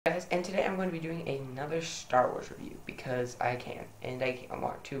Guys, and today I'm going to be doing another Star Wars review because I can, and I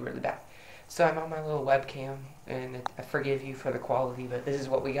want to really bad. So I'm on my little webcam, and I forgive you for the quality, but this is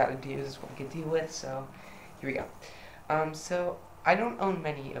what we got to do. This is what we can deal with. So here we go. So I don't own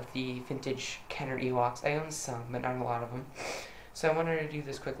many of the vintage Kenner Ewoks. I own some, but not a lot of them. So I wanted to do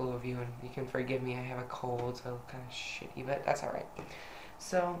this quick little review, and you can forgive me. I have a cold, so kind of shitty, but that's all right.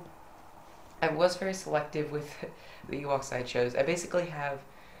 So I was very selective with the Ewoks I chose. I basically have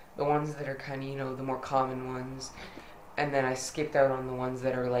the ones that are kind of, the more common ones, and then I skipped out on the ones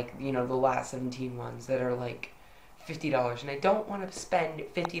that are like, the last 17 ones that are like $50, and I don't want to spend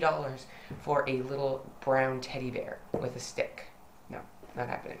 $50 for a little brown teddy bear with a stick. No, not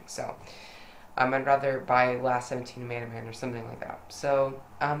happening. So I'd rather buy last 17 Man or something like that. So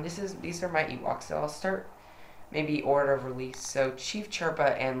these are my Ewoks. So I'll start maybe order of release. So Chief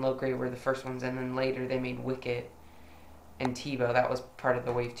Chirpa and Logray were the first ones, and then later they made Wicket and Tebow. That was part of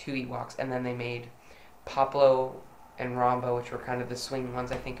the Wave 2 Ewoks, and then they made Poplo and Rombo, which were kind of the swing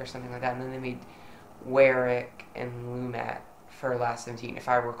ones, I think, or something like that, and then they made Warwick and Lumat for last 17, if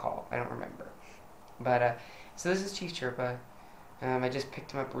I recall. I don't remember. But, so this is Chief Chirpa. I just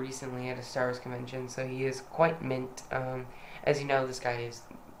picked him up recently at a Star Wars convention, so he is quite mint. As you know, this guy is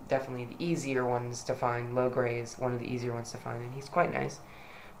definitely the easier ones to find. Logray is one of the easier ones to find, and he's quite nice.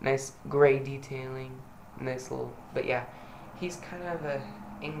 Nice gray detailing. Nice little, but yeah. He's kind of a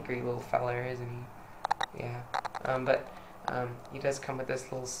angry little feller, isn't he? Yeah. He does come with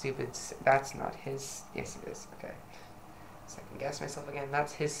this little stupid... That's not his... Yes, it is. Okay. Second guess myself again.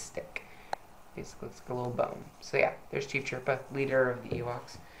 That's his stick. It looks like a little bone. So yeah, there's Chief Chirpa, leader of the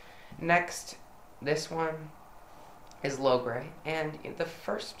Ewoks. Next, this one is Logray. And the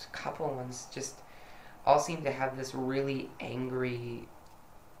first couple ones just all seem to have this really angry...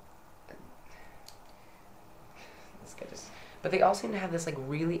 Let's get this... But they all seem to have this, like,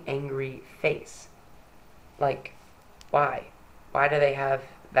 really angry face. Like, why? Why do they have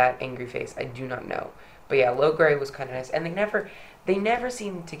that angry face? I do not know. But yeah, Logray was kind of nice. And they never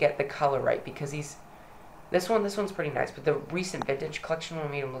seem to get the color right, because this one's pretty nice. But the recent vintage collection one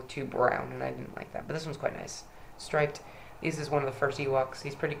made him look too brown, and I didn't like that. But this one's quite nice. Striped. This is one of the first Ewoks.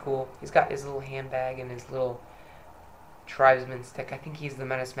 He's pretty cool. He's got his little handbag and his little tribesman stick. I think he's the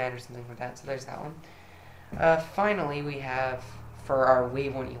Menace Man or something like that. So there's that one. Finally, we have, for our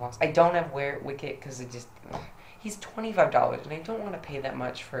Wave 1 Ewoks, I don't have Wicket because he's $25, and I don't want to pay that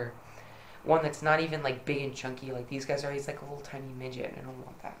much for one that's not even, like, big and chunky like these guys are. He's like a little tiny midget, and I don't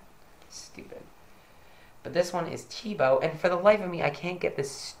want that. Stupid. But this one is Tebow, and for the life of me, I can't get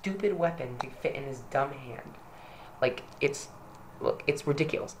this stupid weapon to fit in his dumb hand. Like, look, it's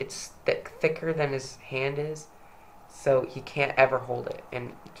ridiculous. It's thicker than his hand is, so he can't ever hold it, and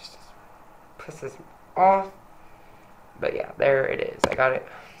it just pisses me off. But yeah, there it is. I got it.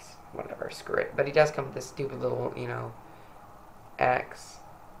 Whatever, screw it. But he does come with this stupid little, axe.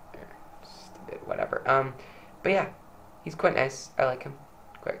 Stupid, whatever. But yeah, he's quite nice. I like him.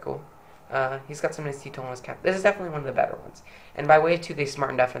 Quite cool. He's got some nice detail on his cap. This is definitely one of the better ones. And by Wave 2, they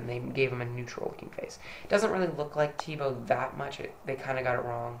smartened up and they gave him a neutral looking face. It doesn't really look like Tebow that much. They kind of got it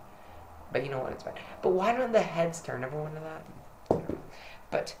wrong. But you know what, it's fine. But why don't the heads turn? Ever wonder that?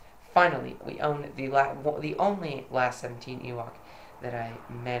 But finally, we own the only last 17 Ewok that I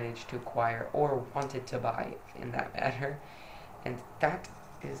managed to acquire, or wanted to buy, in that matter. And that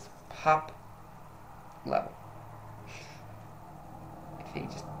is Poplo. If he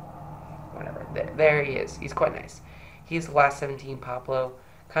just... Whatever. There he is. He's quite nice. He's the last 17 Poplo.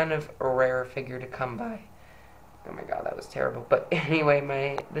 Kind of a rare figure to come by. Oh my god, that was terrible. But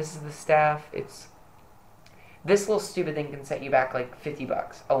anyway, this is the staff. This little stupid thing can set you back like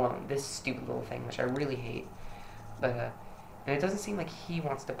 $50 alone. This stupid little thing, which I really hate. But, and it doesn't seem like he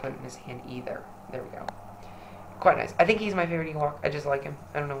wants to put it in his hand either. There we go. Quite nice. I think he's my favorite Ewok. I just like him.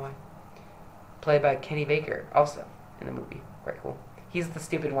 I don't know why. Played by Kenny Baker, also, in the movie. Quite cool. He's the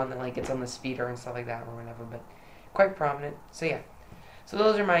stupid one that, like, gets on the speeder and stuff like that or whatever, but quite prominent. So, yeah. So,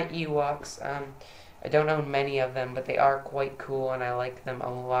 those are my Ewoks. I don't own many of them, but they are quite cool, and I like them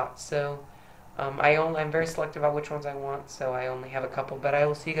a lot, so... I'm very selective about which ones I want, so I only have a couple, but I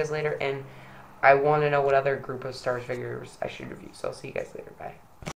will see you guys later, and I want to know what other group of Star Wars figures I should review, so I'll see you guys later. Bye.